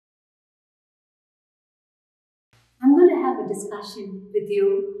have a discussion with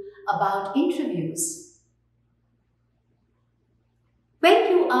you about interviews.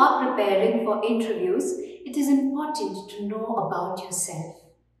 When you are preparing for interviews, it is important to know about yourself.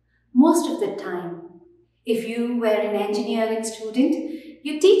 Most of the time, if you were an engineering student,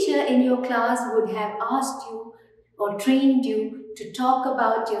 your teacher in your class would have asked you or trained you to talk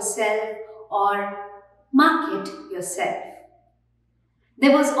about yourself or market yourself.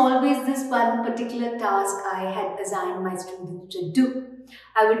 There was always this one particular task I had assigned my students to do.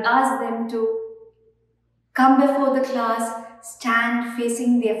 I would ask them to come before the class, stand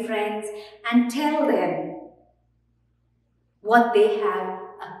facing their friends and tell them what they have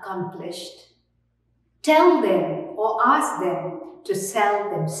accomplished. Tell them or ask them to sell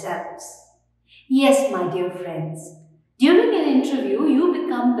themselves. Yes, my dear friends, during an interview, you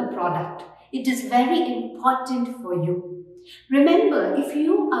become the product. It is very important for you. Remember, if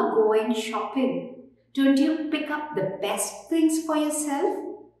you are going shopping, don't you pick up the best things for yourself?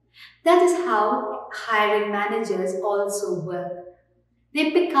 That is how hiring managers also work.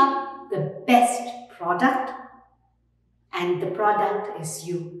 They pick up the best product, and the product is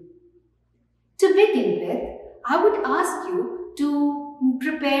you. To begin with, I would ask you to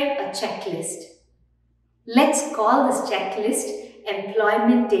prepare a checklist. Let's call this checklist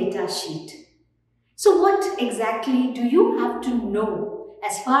employment data sheet. So what exactly do you have to know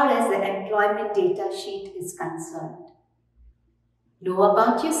as far as the employment data sheet is concerned? Know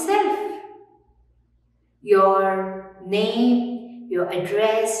about yourself, your name, your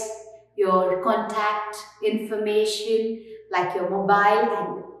address, your contact information like your mobile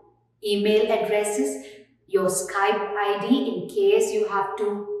and email addresses, your Skype ID in case you have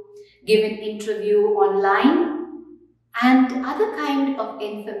to give an interview online, and other kind of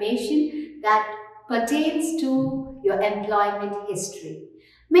information that pertains to your employment history.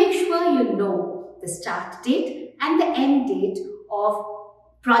 Make sure you know the start date and the end date of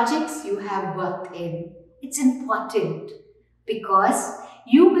projects you have worked in. It's important because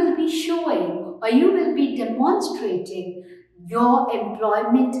you will be showing or you will be demonstrating your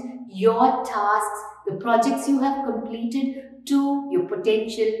employment, your tasks, the projects you have completed to your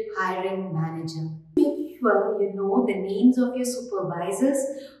potential hiring manager. Make sure you know the names of your supervisors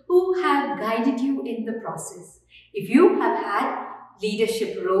who have guided you in the process. If you have had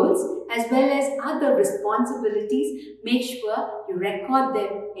leadership roles as well as other responsibilities, make sure you record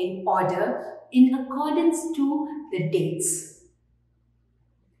them in order in accordance to the dates.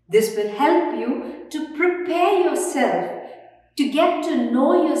 This will help you to prepare yourself to get to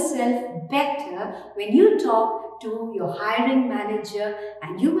know yourself better when you talk to your hiring manager,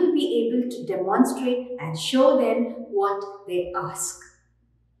 and you will be able to demonstrate and show them what they ask.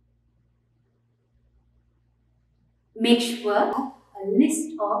 Make sure a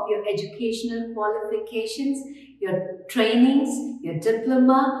list of your educational qualifications, your trainings, your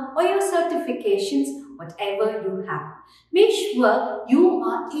diploma or your certifications, whatever you have. Make sure you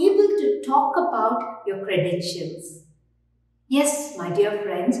are able to talk about your credentials. Yes, my dear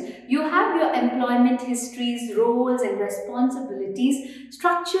friends, you have your employment histories, roles and responsibilities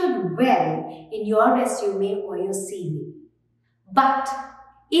structured well in your resume or your CV. But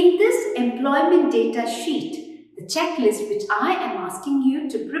in this employment data sheet, the checklist which I am asking you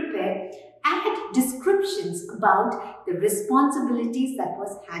to prepare, add descriptions about the responsibilities that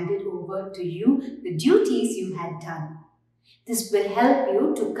was handed over to you, the duties you had done. This will help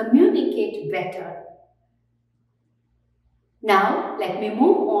you to communicate better. Now, let me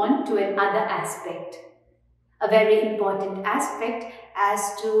move on to another aspect, a very important aspect as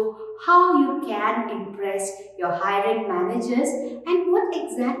to how you can impress your hiring managers and what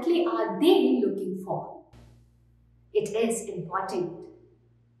exactly are they looking for. It is important.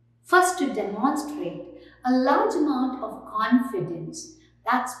 First, to demonstrate a large amount of confidence.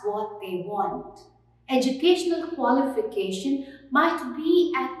 That's what they want. Educational qualification might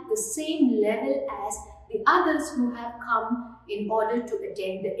be at the same level as the others who have come in order to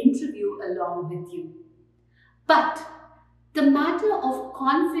attend the interview along with you. But the matter of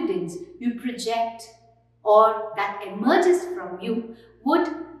confidence you project or that emerges from you would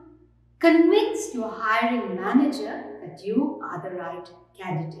convince your hiring manager that you are the right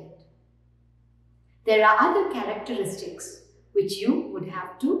candidate. There are other characteristics which you would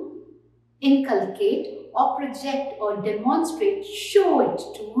have to inculcate or project or demonstrate, show it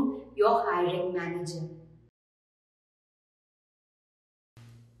to your hiring manager.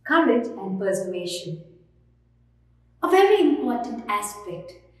 Courage and persuasion. A very important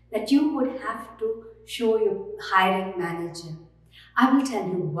aspect that you would have to show your hiring manager. I will tell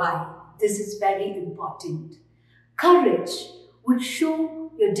you why this is very important. Courage would show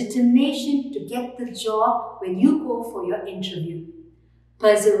your determination to get the job when you go for your interview.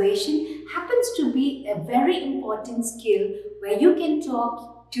 Persuasion happens to be a very important skill where you can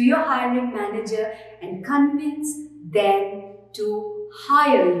talk to your hiring manager and convince them to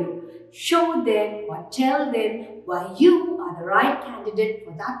hire you. Show them or tell them why you are the right candidate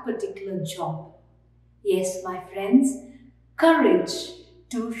for that particular job. Yes, my friends, courage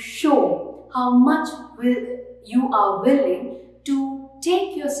to show how much you are willing to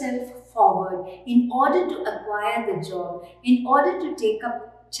take yourself forward in order to acquire the job, in order to take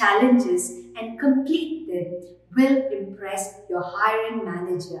up challenges and complete them will impress your hiring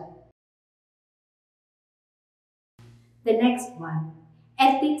manager. The next one,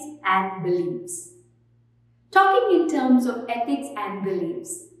 ethics and beliefs. Talking in terms of ethics and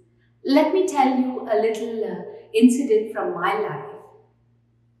beliefs, let me tell you a little incident from my life.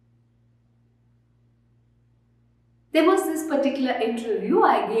 There was this particular interview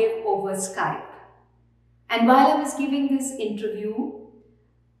I gave over Skype. And while I was giving this interview,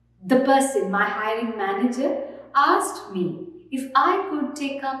 the person, my hiring manager, asked me if I could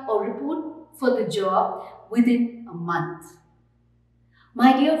take up or report for the job within a month.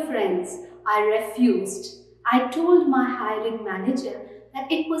 My dear friends, I refused. I told my hiring manager that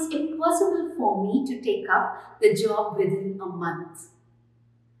it was impossible for me to take up the job within a month.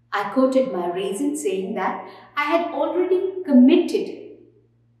 I quoted my reason saying that I had already committed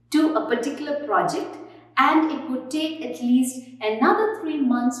to a particular project and it would take at least another 3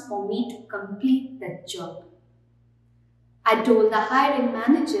 months for me to complete that job. I told the hiring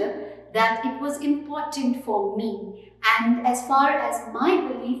manager that it was important for me, and as far as my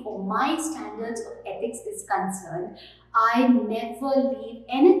belief or my standards of ethics is concerned, I never leave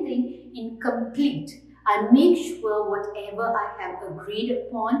anything incomplete. I make sure whatever I have agreed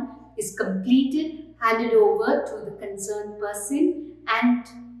upon is completed, handed over to the concerned person, and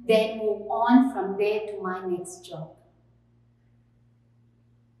then move on from there to my next job.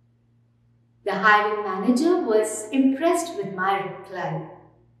 The hiring manager was impressed with my reply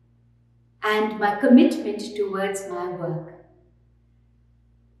and my commitment towards my work.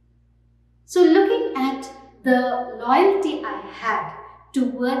 So looking at the loyalty I had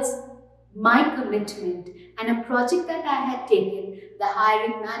towards my commitment and a project that I had taken, the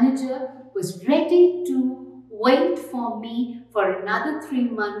hiring manager was ready to wait for me for another 3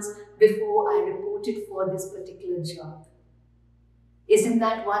 months before I reported for this particular job. Isn't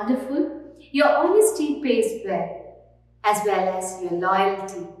that wonderful? Your honesty pays well as your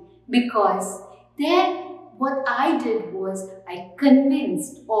loyalty, because there what I did was I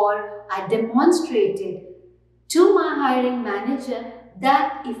convinced or I demonstrated to my hiring manager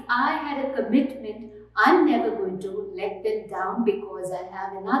that if I had a commitment, I'm never going to let them down because I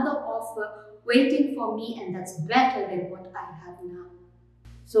have another offer waiting for me and that's better than what I have now.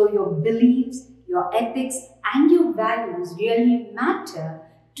 So your beliefs, your ethics and your values really matter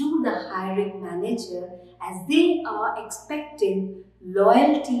to the hiring manager as they are expecting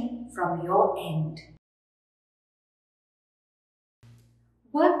loyalty from your end.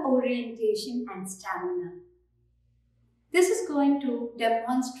 Work orientation and stamina. This is going to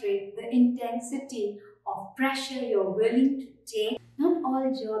demonstrate the intensity of pressure you're willing to take. Not all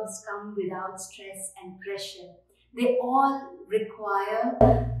jobs come without stress and pressure. They all require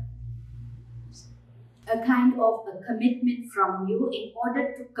a kind of a commitment from you in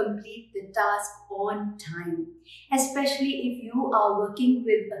order to complete the task on time, especially if you are working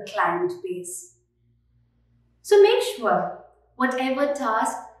with a client base. So make sure whatever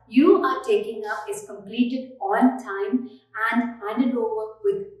task you are taking up is completed on time and handed over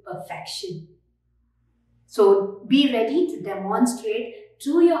with perfection. So be ready to demonstrate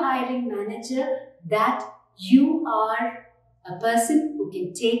to your hiring manager that you are a person who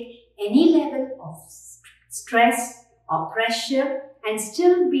can take any level of stress or pressure and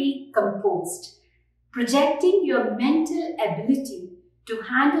still be composed. Projecting your mental ability to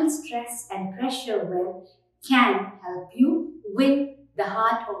handle stress and pressure well can help you win the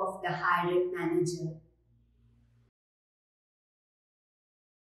heart of the hiring manager.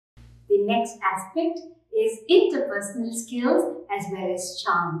 The next aspect is interpersonal skills as well as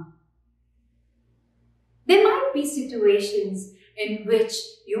charm. There might be situations in which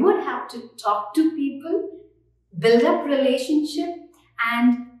you would have to talk to people, build up relationship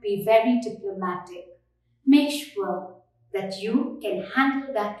and be very diplomatic. Make sure that you can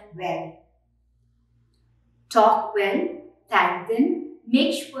handle that well. Talk well, thank them,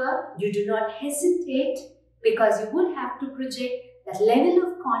 make sure you do not hesitate because you would have to project that level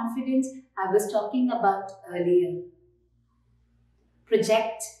of confidence I was talking about earlier.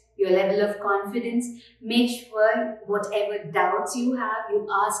 Project your level of confidence. Make sure whatever doubts you have, you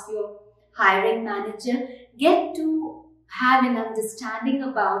ask your hiring manager. Get to have an understanding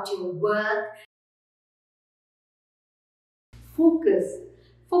about your work. Focus.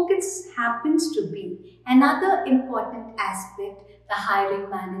 Focus happens to be another important aspect the hiring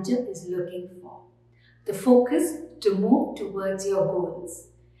manager is looking for. The focus to move towards your goals.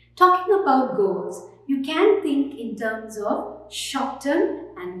 Talking about goals, you can think in terms of short-term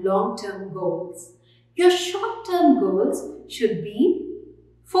and long-term goals. Your short-term goals should be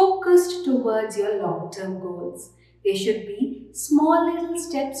focused towards your long-term goals. They should be small little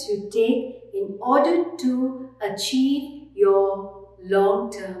steps you take in order to achieve your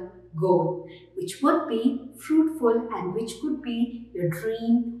long-term goal, which would be fruitful and which could be your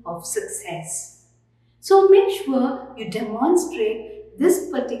dream of success. So make sure you demonstrate this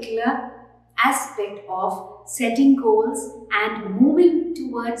particular aspect of setting goals and moving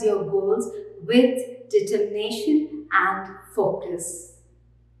towards your goals with determination and focus.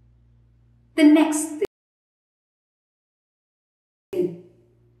 The next thing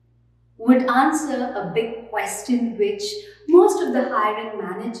would answer a big question which most of the hiring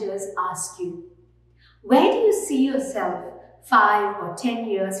managers ask you. Where do you see yourself 5 or 10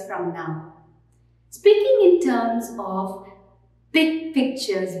 years from now? Speaking in terms of big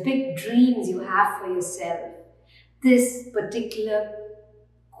pictures, big dreams you have for yourself, this particular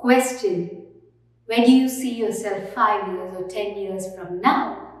question, where do you see yourself 5 years or 10 years from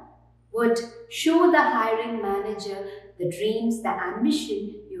now, would show the hiring manager the dreams, the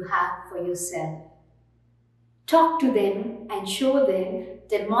ambition you have for yourself. Talk to them and show them,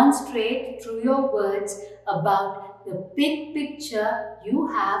 demonstrate through your words about the big picture you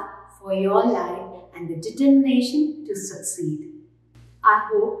have for your life and the determination to succeed. I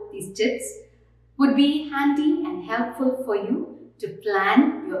hope these tips would be handy and helpful for you to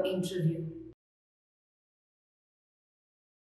plan your interview.